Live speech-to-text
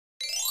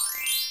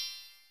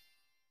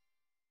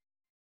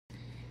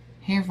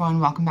Hey everyone,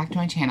 welcome back to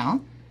my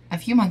channel. A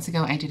few months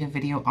ago I did a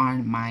video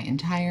on my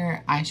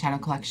entire eyeshadow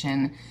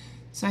collection,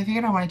 so I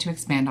figured I wanted to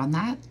expand on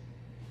that.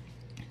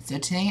 So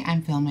today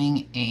I'm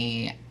filming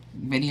a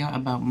video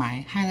about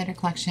my highlighter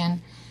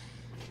collection.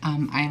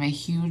 I am a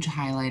huge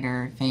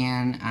highlighter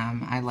fan.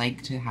 I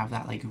like to have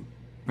that like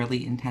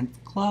really intense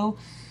glow.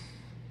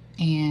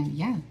 And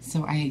yeah,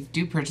 so I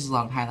do purchase a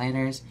lot of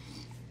highlighters.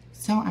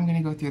 So I'm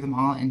going to go through them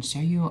all and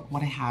show you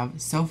what I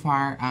have so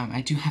far.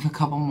 I do have a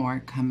couple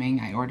more coming.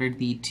 I ordered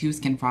the 2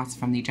 Skin Frosts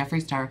from the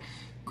Jeffree Star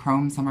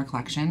Chrome Summer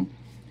Collection.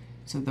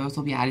 So those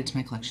will be added to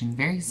my collection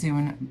very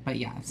soon. But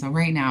yeah, so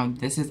right now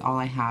this is all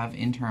I have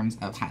in terms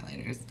of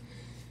highlighters.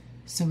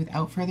 So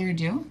without further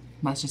ado,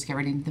 let's just get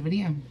right into the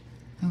video.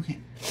 Okay,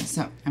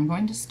 so I'm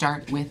going to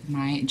start with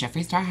my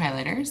Jeffree Star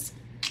highlighters.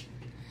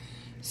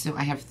 So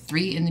I have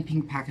 3 in the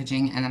pink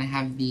packaging, and then I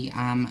have the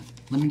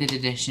limited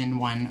edition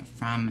one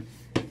from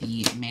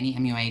the Manny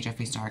MUA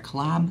Jeffree Star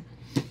collab.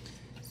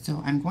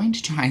 So I'm going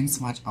to try and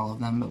swatch all of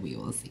them, but we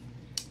will see.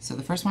 So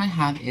the first one I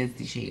have is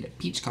the shade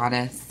Peach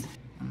Goddess.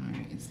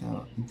 Alright,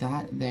 so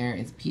that there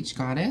is Peach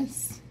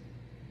Goddess.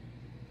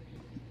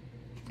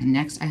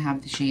 Next I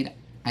have the shade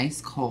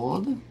Ice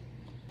Cold.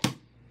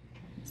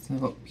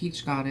 So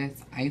Peach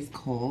Goddess, Ice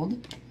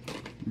Cold.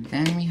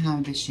 Then we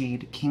have the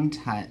shade King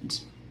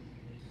Tut.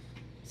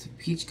 So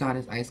Peach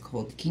Goddess, Ice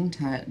Cold, King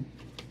Tut.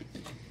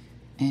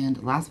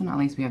 And last but not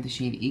least, we have the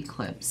shade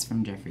Eclipse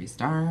from Jeffree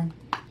Star.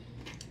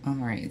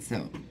 Alright,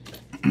 so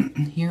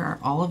here are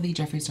all of the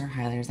Jeffree Star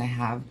highlighters I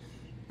have.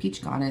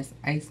 Peach Goddess,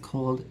 Ice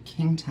Cold,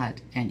 King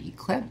Tut, and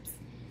Eclipse.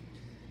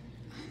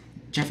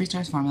 Jeffree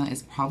Star's formula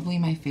is probably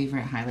my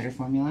favorite highlighter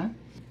formula.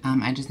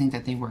 I just think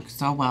that they work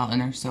so well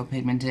and they're so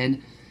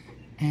pigmented.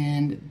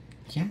 And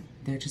yeah,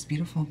 they're just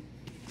beautiful.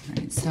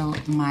 Alright, so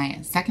my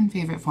second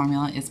favorite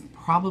formula is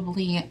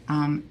probably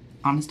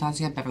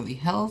Anastasia Beverly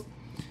Hills.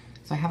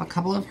 So I have a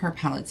couple of her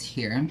palettes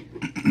here.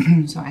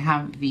 So I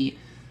have the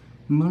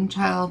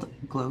Moonchild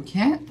Glow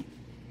Kit.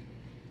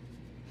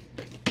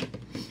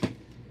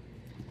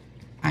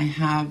 I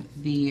have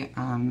the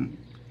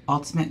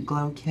Ultimate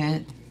Glow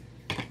Kit.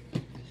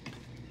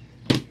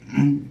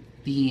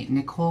 The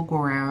Nicole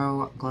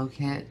Guerrero Glow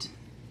Kit.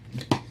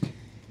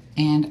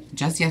 And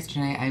just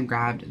yesterday I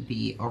grabbed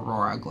the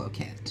Aurora Glow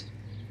Kit.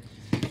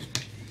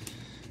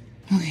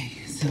 Okay,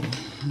 so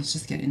let's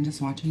just get into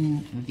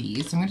swatching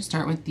these. So I'm going to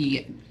start with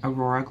the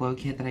Aurora Glow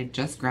Kit that I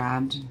just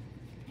grabbed.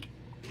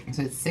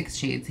 So it's 6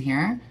 shades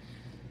here.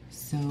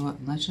 So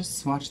let's just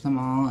swatch them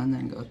all and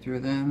then go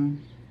through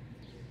them.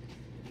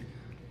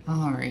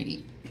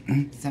 Alrighty.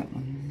 So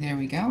there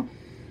we go.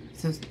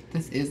 So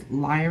this is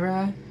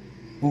Lyra,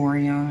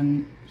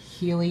 Orion,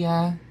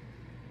 Helia,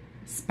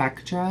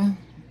 Spectra,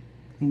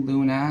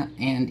 Luna,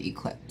 and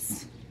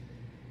Eclipse.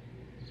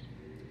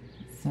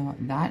 So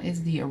that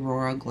is the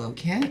Aurora Glow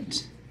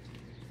Kit.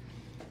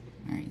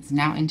 Alright, so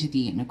now into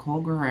the Nicole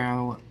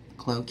Guerrero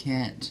Glow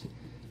Kit.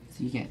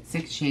 So you get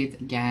 6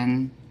 shades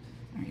again.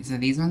 Alright, so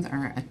these ones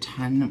are a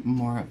ton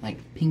more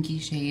like pinky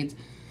shades.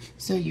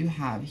 So you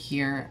have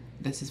here,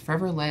 this is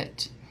Forever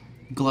Lit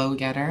Glow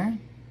Getter,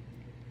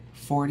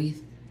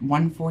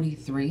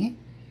 143.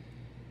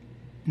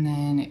 And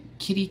then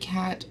Kitty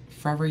Cat,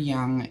 Forever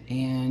Young,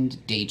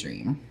 and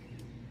Daydream.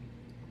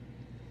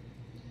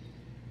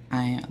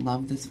 I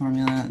love this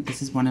formula.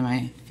 This is one of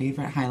my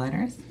favorite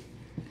highlighters.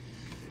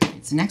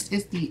 So next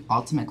is the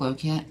Ultimate Glow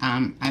Kit.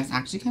 I was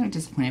actually kind of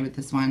disappointed with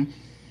this one.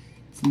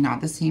 It's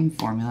not the same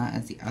formula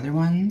as the other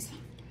ones.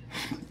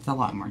 It's a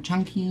lot more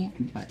chunky,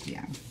 but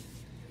yeah.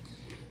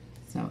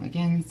 So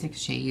again, 6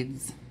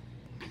 shades.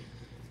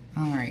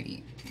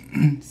 Alrighty.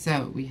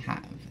 So we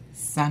have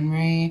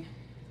Sunray,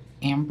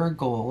 Amber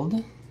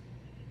Gold,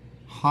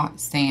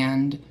 Hot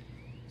Sand,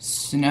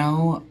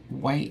 Snow,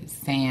 White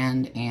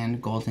Sand,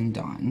 and Golden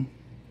Dawn.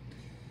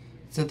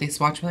 So they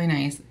swatch really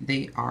nice.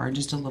 They are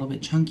just a little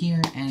bit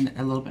chunkier and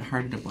a little bit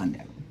harder to blend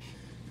out.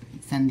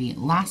 Then the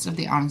last of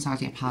the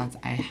Anastasia palettes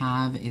I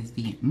have is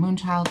the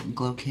Moonchild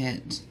Glow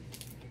Kit.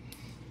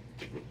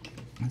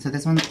 So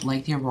this one,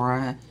 like the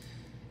Aurora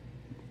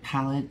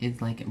palette, is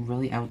like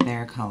really out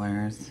there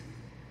colors.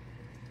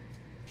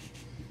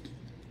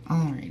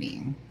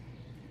 Alrighty.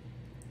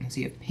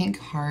 So you have Pink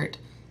Heart,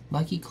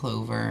 Lucky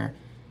Clover,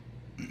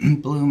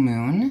 Blue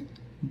Moon,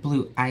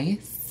 Blue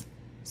Ice,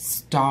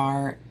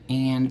 Star,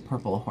 and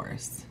Purple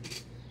Horse.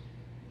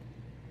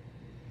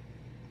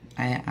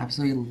 I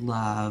absolutely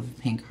love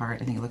Pink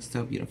Heart. I think it looks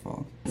so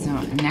beautiful. So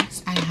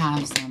next I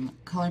have some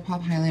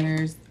ColourPop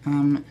highlighters.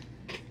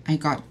 I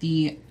got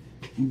the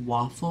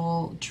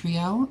Waffle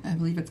Trio, I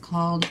believe it's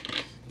called.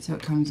 So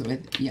it comes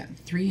with, yeah,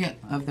 3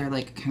 of their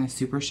like kind of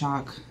Super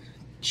Shock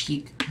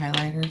cheek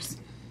highlighters.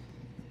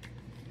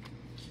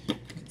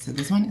 So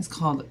this one is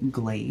called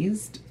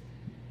Glazed.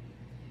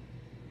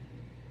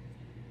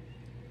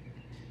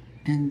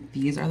 And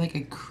these are like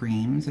a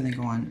cream, so they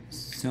go on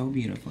so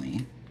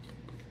beautifully.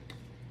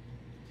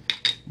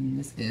 And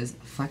this is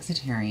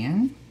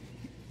Flexitarian.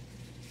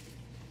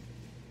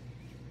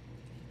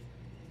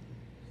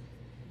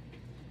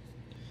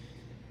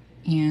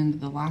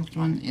 And the last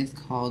one is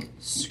called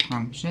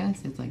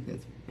Scrumptious. It's like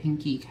this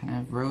pinky kind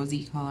of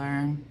rosy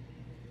color.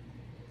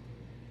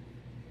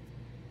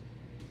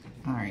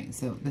 Alright,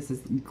 so this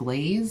is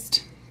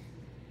Glazed,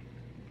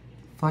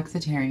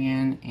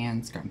 Flexitarian,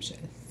 and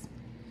Scrumptious.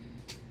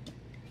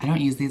 I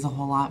don't use these a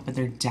whole lot, but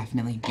they're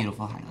definitely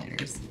beautiful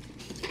highlighters.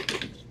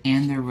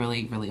 And they're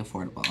really, really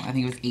affordable. I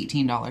think it was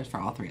 $18 for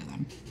all three of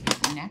them.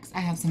 Next, I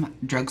have some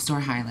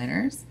drugstore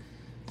highlighters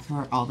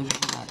for all the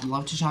people that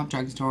love to shop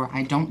drugstore.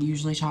 I don't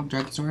usually shop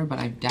drugstore, but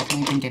I've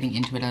definitely been getting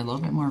into it a little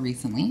bit more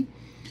recently.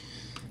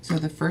 So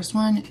the first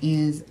one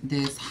is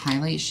this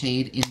highlight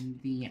shade in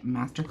the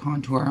Master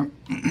Contour,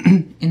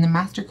 in the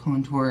Master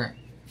Contour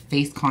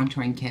Face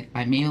Contouring Kit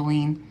by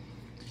Maybelline.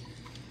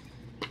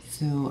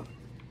 So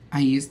I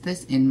used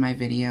this in my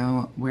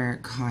video where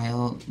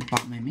Kyle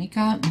bought my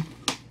makeup.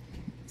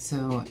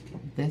 So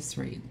this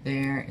right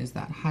there is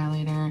that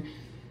highlighter.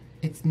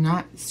 It's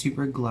not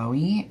super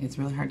glowy. It's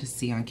really hard to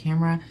see on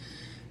camera.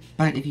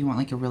 But if you want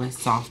like a really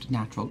soft,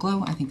 natural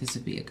glow, I think this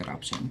would be a good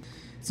option.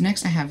 So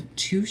next I have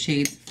two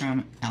shades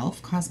from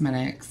e.l.f.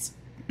 Cosmetics.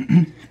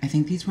 I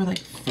think these were like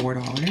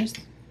 $4.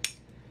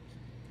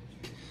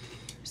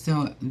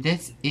 So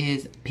this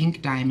is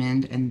Pink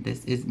Diamond and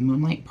this is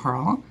Moonlight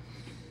Pearl.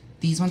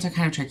 These ones are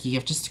kind of tricky. You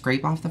have to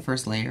scrape off the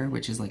first layer,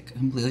 which is like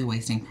completely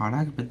wasting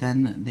product, but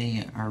then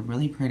they are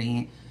really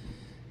pretty.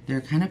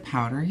 They're kind of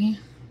powdery,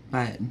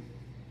 but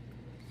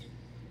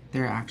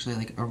they're actually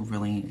like a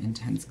really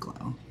intense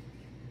glow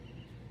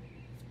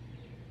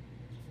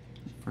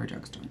for a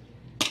drugstore.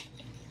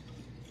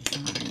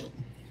 Alright,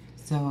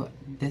 so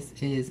this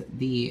is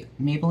the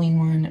Maybelline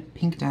one,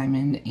 Pink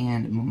Diamond,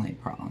 and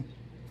Moonlight Pearl.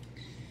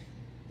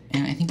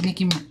 And I think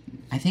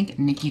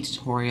Nikki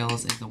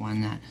Tutorials is the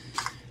one that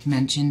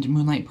mentioned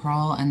Moonlight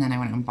Pearl, and then I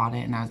went and bought it,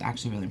 and I was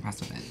actually really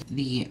impressed with it.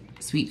 The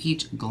Sweet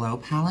Peach Glow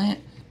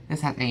Palette.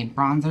 This has a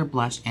bronzer,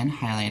 blush, and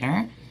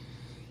highlighter.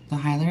 The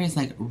highlighter is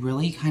like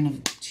really kind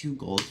of too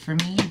gold for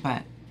me,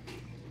 but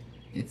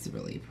it's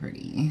really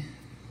pretty.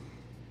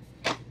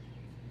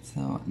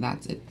 So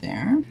that's it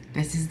there.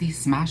 This is the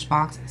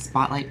Smashbox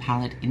Spotlight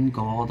Palette in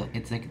gold.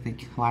 It's like the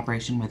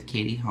collaboration with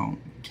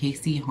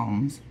Casey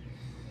Holmes.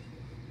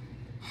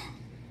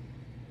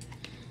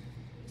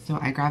 So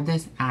I grabbed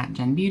this at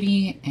Gen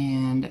Beauty,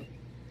 and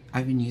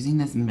I've been using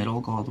this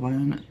middle gold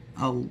one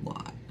a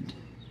lot.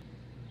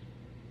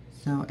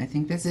 So I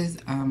think this is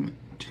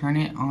turn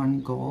it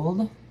on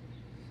gold,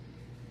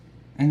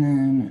 and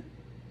then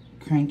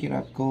crank it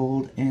up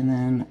gold, and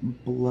then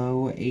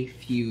blow a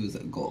fuse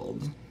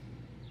gold.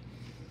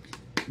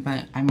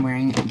 But I'm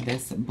wearing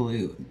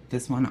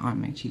this one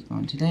on my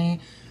cheekbone today,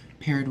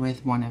 paired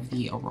with one of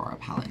the Aurora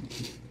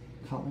palette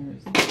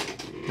colors,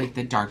 like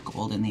the dark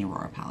gold in the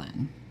Aurora palette.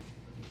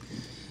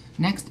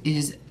 Next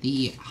is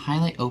the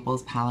Highlight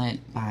Opals palette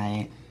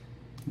by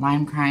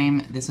Lime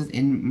Crime. This was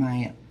in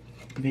my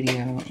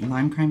video,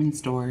 Lime Crime in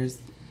stores.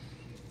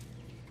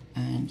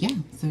 And yeah,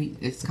 so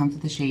this comes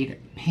with the shade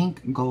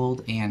Pink,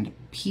 Gold, and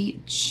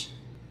Peach.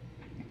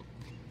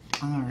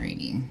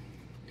 Alrighty.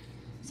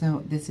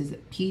 So this is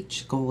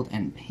Peach, Gold,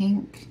 and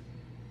Pink.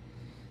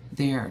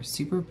 They are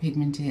super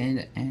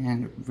pigmented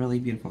and really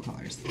beautiful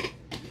colors.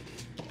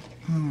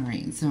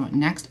 Alright, so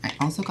next I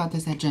also got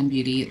this at Gen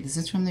Beauty. This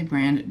is from the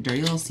brand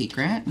Dirty Little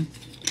Secret.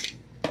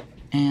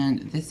 And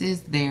this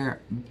is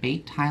their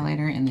baked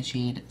highlighter in the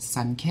shade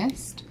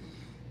Sunkissed.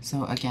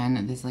 So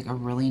again, this is like a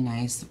really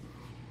nice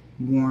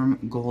warm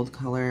gold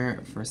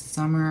color for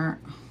summer.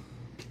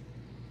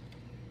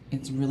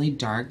 It's really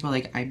dark, but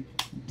like I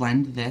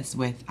blend this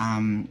with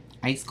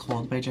Ice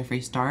Cold by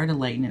Jeffree Star to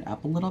lighten it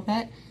up a little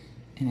bit,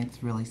 and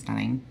it's really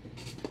stunning.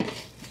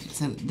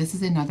 So this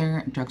is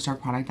another drugstore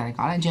product that I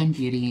got at Gen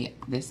Beauty.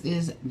 This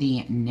is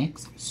the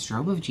NYX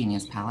Strobe of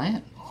Genius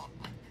palette.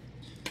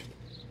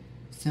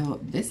 So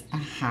this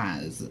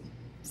has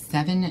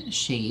 7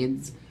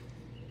 shades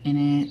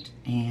in it,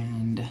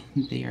 and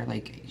they are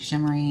like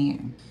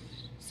shimmery.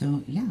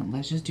 So yeah,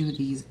 let's just do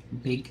these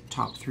big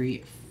top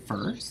 3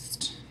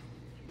 first.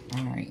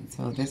 Alright,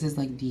 so this is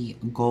like the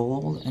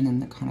gold, and then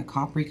the kind of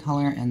coppery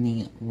color, and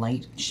the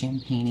light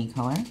champagne-y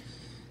color.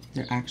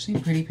 They're actually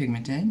pretty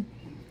pigmented.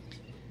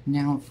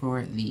 Now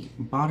for the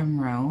bottom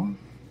row.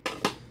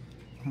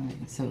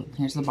 Alright, so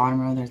here's the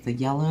bottom row. There's the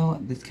yellow,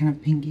 this kind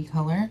of pinky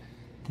color,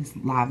 this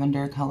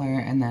lavender color,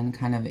 and then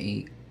kind of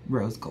a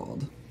rose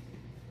gold.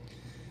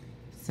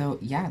 So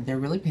yeah, they're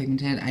really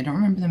pigmented. I don't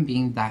remember them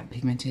being that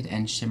pigmented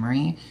and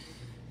shimmery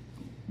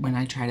when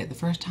I tried it the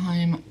first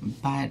time,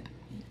 but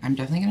I'm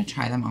definitely going to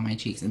try them on my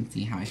cheeks and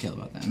see how I feel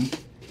about them.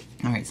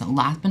 Alright, so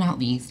last but not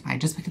least, I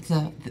just picked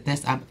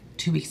this up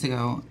 2 weeks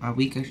ago, a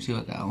week or 2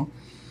 ago.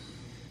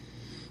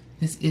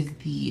 This is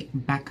the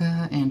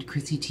Becca and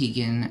Chrissy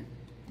Teigen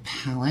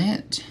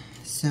palette.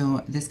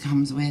 So this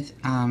comes with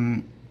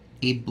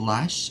a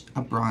blush,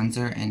 a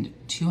bronzer, and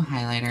 2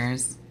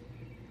 highlighters.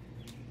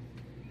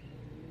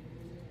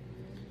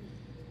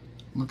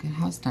 Look at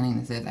how stunning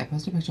this is. I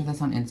posted a picture of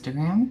this on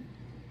Instagram.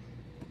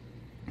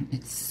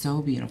 It's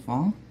so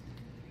beautiful.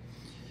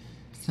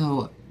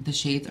 So the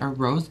shades are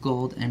Rose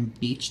Gold and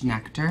Beach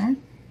Nectar.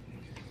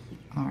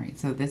 Alright,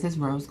 so this is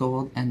Rose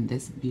Gold, and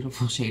this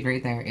beautiful shade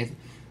right there is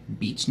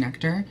Beach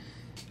Nectar.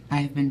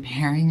 I've been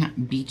pairing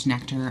Beach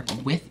Nectar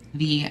with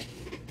the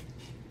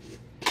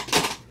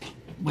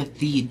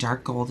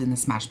dark gold in the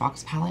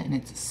Smashbox palette, and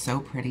it's so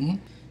pretty.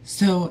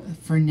 So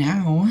for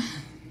now,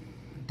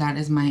 that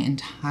is my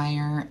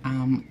entire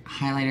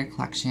highlighter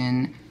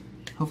collection.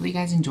 Hopefully you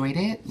guys enjoyed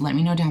it. Let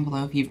me know down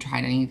below if you've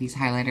tried any of these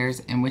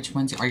highlighters and which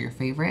ones are your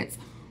favorites.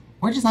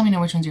 Or just let me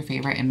know which one's your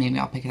favorite and maybe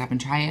I'll pick it up and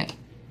try it.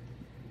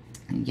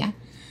 And yeah.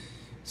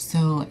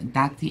 So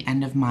that's the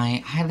end of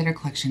my highlighter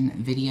collection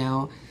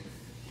video.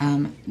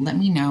 Let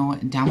me know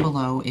down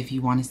below if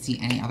you want to see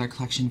any other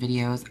collection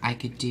videos. I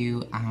could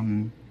do,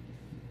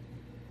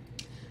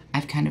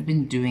 I've kind of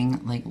been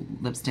doing like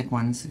lipstick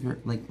ones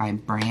like by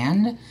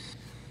brand.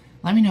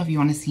 Let me know if you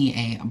want to see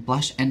a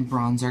blush and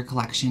bronzer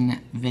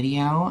collection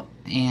video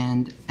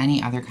and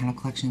any other kind of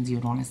collections you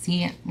would want to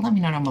see. Let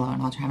me know down below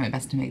and I'll try my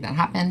best to make that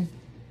happen.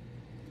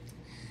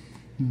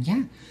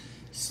 Yeah,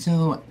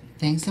 so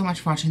thanks so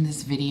much for watching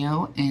this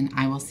video and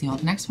I will see you all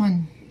at the next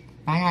one.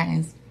 Bye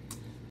guys.